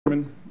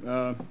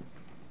Mr.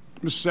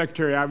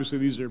 Secretary, obviously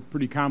these are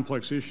pretty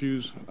complex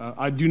issues.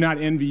 I do not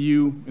envy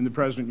you and the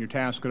President your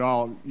task at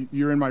all.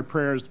 You're in my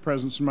prayers, the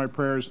President's in my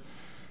prayers.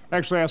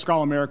 Actually, I ask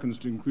all Americans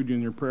to include you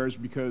in your prayers,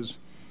 because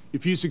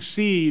if you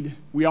succeed,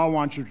 we all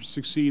want you to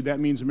succeed. That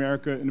means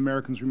America and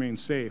Americans remain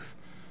safe.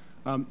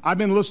 I've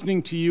been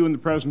listening to you and the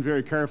President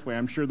very carefully.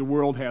 I'm sure the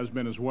world has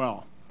been as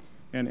well.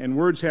 And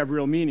words have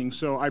real meaning.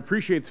 So I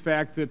appreciate the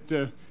fact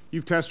that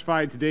you've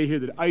testified today here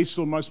that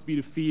ISIL must be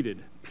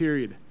defeated,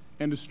 period.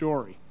 End of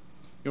story.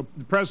 You know,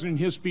 the President,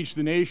 in his speech to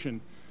the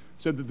nation,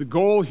 said that the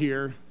goal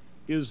here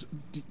is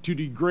to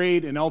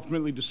degrade and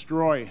ultimately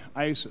destroy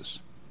ISIS.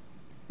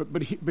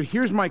 But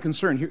here's my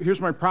concern. Here's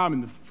my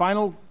problem. In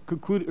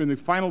the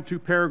final two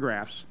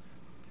paragraphs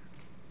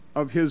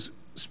of his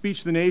speech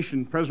to the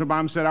nation, President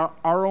Obama said,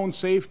 our own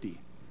safety,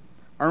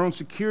 our own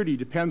security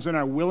depends on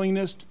our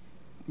willingness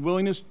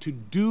to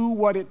do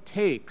what it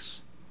takes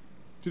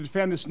to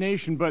defend this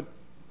nation. But,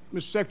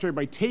 Mr. Secretary,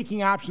 by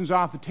taking options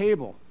off the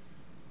table,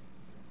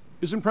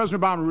 isn't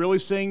President Obama really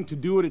saying to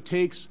do what it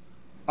takes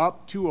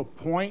up to a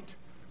point?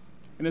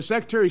 And as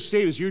Secretary of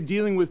State, as you're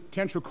dealing with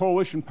potential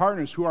coalition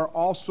partners who are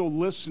also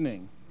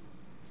listening,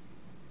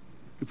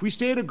 if we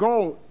stay at a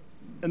goal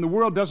and the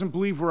world doesn't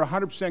believe we're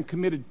 100%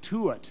 committed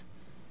to it,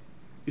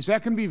 is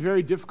that going to be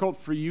very difficult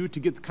for you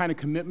to get the kind of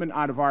commitment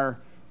out of our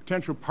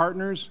potential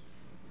partners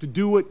to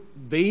do what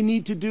they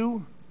need to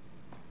do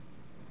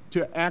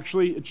to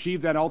actually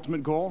achieve that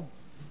ultimate goal?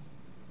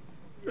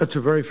 That's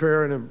a very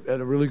fair and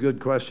a really good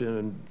question.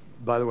 And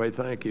by the way,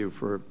 thank you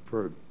for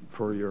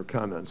your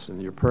comments and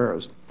your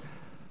prayers.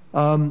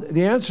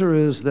 The answer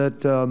is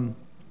that the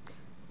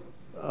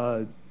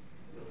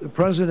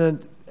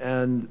President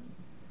and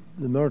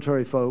the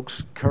military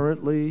folks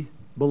currently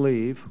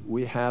believe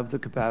we have the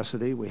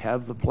capacity, we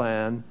have the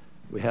plan,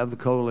 we have the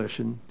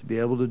coalition to be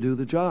able to do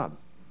the job.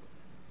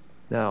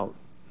 Now,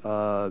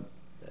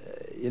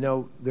 you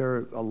know, there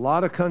are a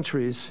lot of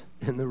countries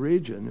in the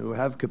region who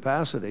have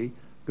capacity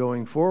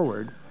going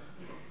forward,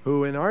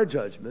 who, in our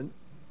judgment,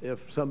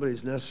 if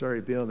somebody's necessary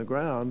to be on the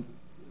ground,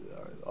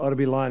 ought to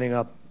be lining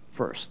up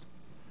first.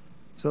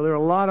 So there are a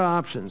lot of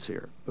options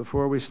here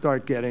before we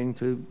start getting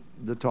to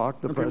the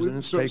talk the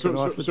President's taken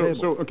off the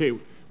table. Okay,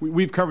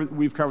 we've covered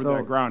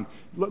that ground.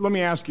 Let me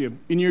ask you,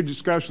 in your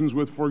discussions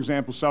with, for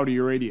example, Saudi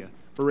Arabia,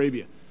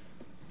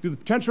 do the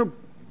potential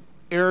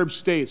Arab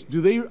states, do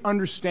they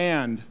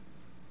understand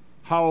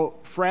how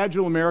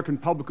fragile American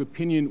public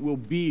opinion will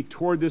be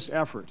toward this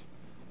effort,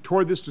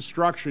 toward this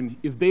destruction,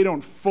 if they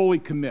don't fully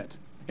commit?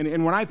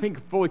 And when I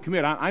think fully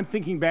commit, I'm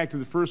thinking back to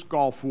the first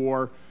Gulf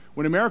War,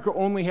 when America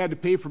only had to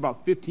pay for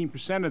about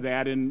 15% of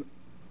that, and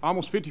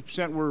almost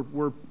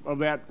 50% of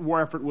that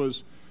war effort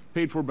was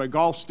paid for by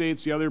Gulf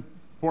states. The other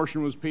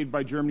portion was paid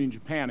by Germany and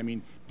Japan. I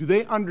mean, do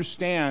they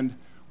understand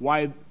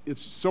why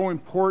it's so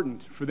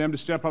important for them to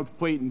step up to the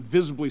plate and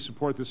visibly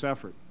support this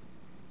effort?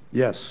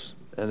 Yes.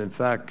 And in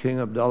fact,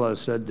 King Abdullah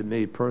said to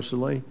me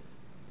personally,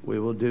 we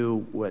will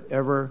do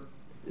whatever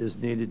is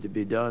needed to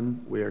be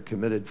done. We are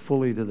committed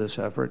fully to this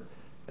effort,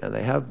 and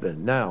they have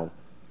been. Now,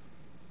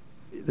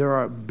 there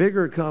are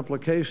bigger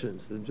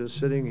complications than just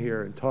sitting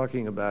here and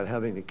talking about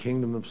having the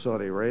Kingdom of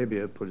Saudi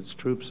Arabia put its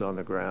troops on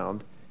the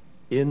ground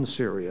in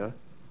Syria,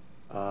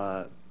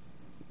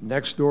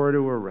 next door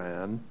to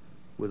Iran,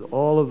 with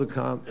all of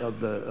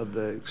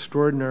the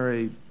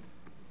extraordinary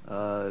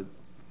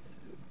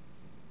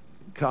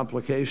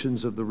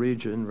complications of the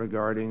region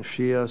regarding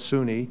Shia,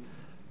 Sunni,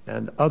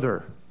 and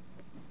other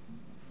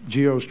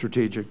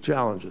geostrategic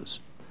challenges.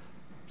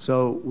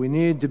 So we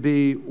need to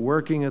be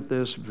working at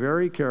this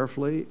very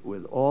carefully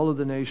with all of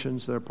the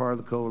nations that are part of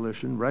the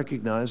coalition,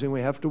 recognizing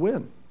we have to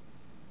win.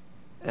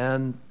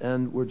 And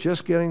we're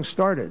just getting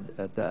started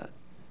at that.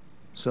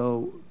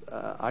 So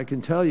I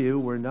can tell you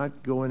we're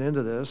not going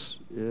into this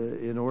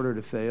in order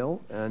to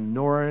fail, and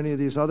nor are any of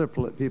these other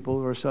people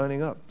who are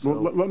signing up. So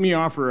well, let me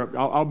offer,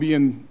 I'll be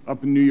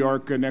up in New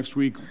York next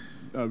week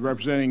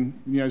representing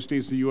the United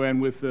States at the UN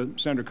with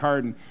Senator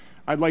Cardin.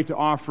 I'd like to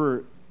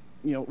offer,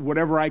 you know,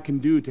 whatever I can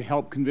do to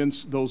help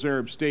convince those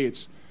Arab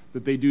states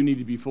that they do need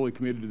to be fully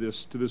committed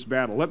to this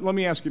battle. Let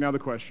me ask you another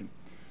question.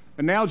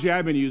 Analogy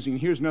I've been using,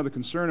 and here's another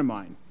concern of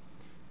mine.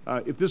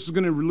 If this is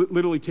going to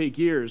literally take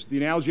years, the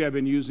analogy I've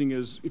been using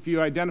is if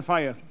you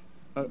identify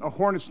a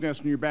hornet's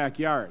nest in your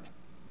backyard,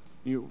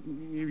 you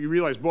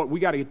realize, boy, we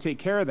got to take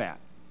care of that.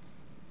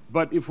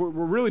 But if what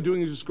we're really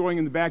doing is just going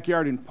in the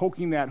backyard and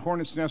poking that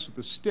hornet's nest with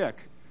a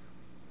stick,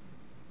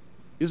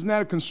 isn't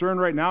that a concern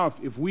right now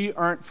if we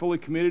aren't fully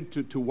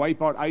committed to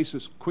wipe out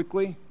ISIS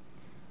quickly?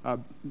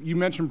 You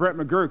mentioned Brett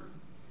McGurk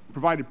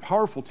provided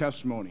powerful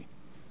testimony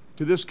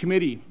to this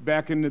committee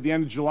back in the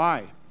end of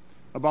July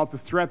about the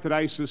threat that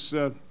ISIS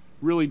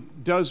really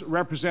does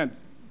represent,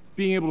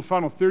 being able to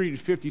funnel 30 to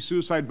 50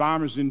 suicide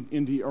bombers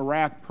into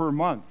Iraq per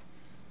month.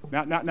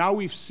 Now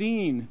we've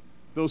seen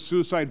those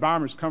suicide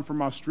bombers come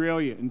from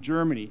Australia and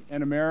Germany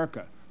and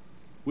America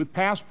with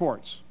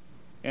passports.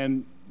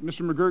 And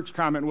Mr. McGurk's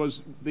comment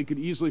was they could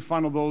easily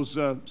funnel those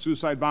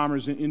suicide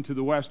bombers into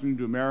the West and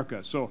into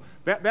America. So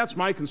that's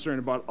my concern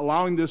about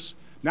allowing this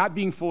not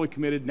being fully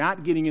committed,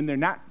 not getting in there,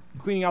 not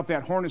cleaning out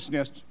that hornet's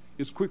nest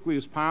as quickly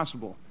as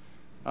possible.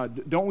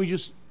 Don't we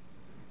just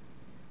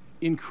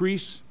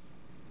increase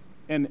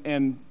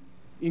and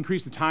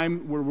increase the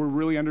time where we're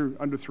really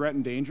under threat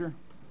and danger?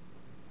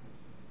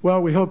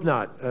 Well, we hope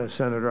not,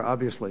 Senator.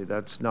 Obviously,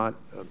 that's not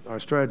our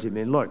strategy. I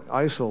mean, look,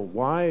 ISIL,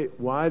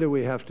 why do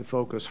we have to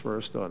focus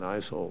first on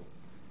ISIL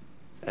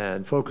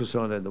and focus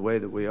on it in the way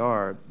that we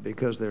are?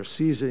 Because they're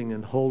seizing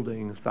and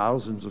holding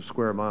thousands of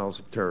square miles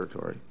of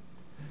territory.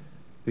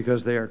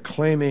 Because they are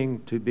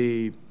claiming to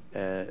be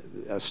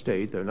a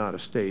state. They're not a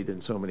state in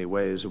so many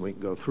ways, and we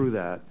can go through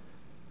that.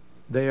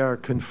 They are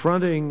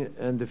confronting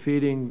and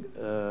defeating,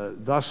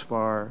 thus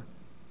far,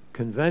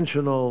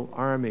 conventional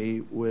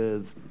army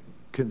with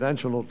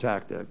conventional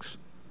tactics.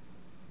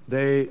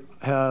 They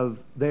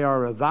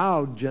are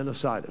avowed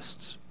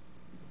genocidists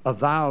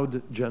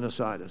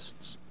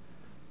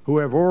who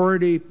have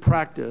already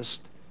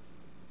practiced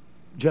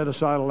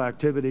genocidal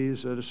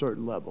activities at a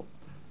certain level.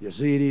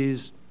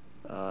 Yazidis,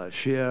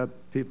 Shia,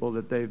 people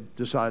that they've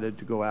decided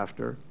to go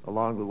after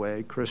along the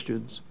way,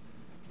 Christians.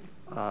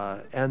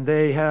 And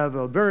they have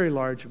a very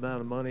large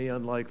amount of money,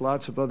 unlike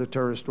lots of other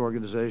terrorist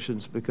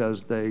organizations,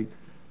 because they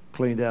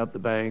cleaned out the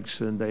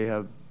banks and they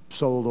have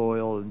sold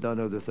oil and done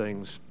other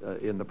things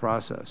in the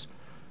process.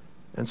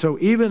 And so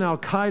even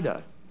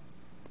Al-Qaeda,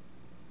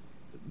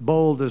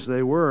 bold as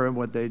they were in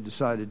what they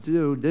decided to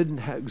do, didn't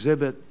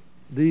exhibit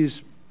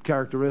these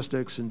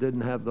characteristics and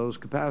didn't have those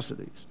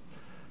capacities.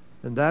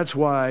 And that's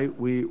why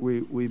we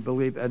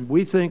believe, and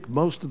we think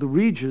most of the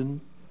region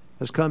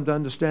has come to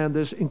understand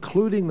this,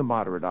 including the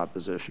moderate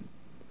opposition,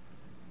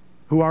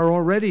 who are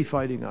already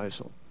fighting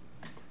ISIL.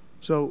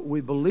 So we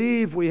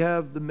believe we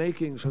have the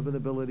makings of an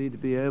ability to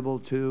be able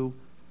to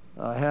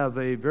have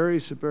a very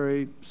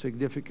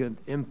significant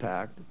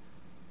impact.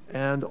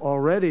 And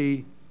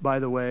already, by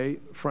the way,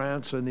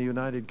 France and the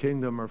United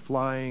Kingdom are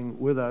flying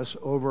with us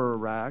over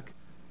Iraq,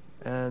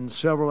 and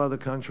several other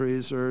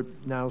countries are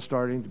now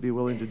starting to be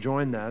willing to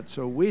join that.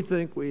 So we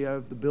think we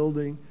have the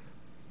building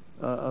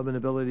of an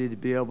ability to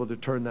be able to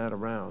turn that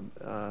around.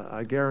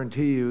 I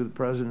guarantee you the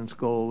President's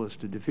goal is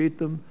to defeat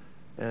them,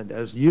 and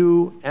as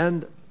you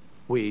and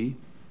we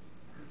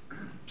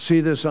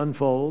see this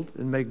unfold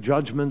and make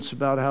judgments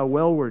about how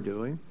well we're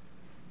doing,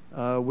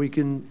 we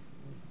can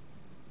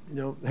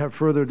have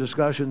further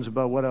discussions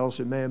about what else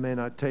it may or may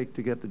not take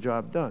to get the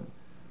job done.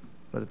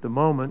 But at the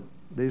moment,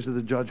 these are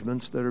the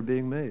judgments that are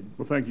being made.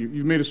 Well, thank you.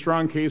 You've made a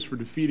strong case for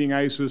defeating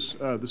ISIS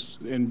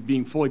and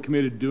being fully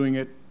committed to doing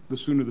it. The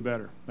sooner the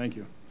better. Thank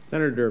you.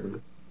 Senator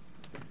Durbin.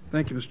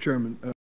 Thank you, Mr. Chairman.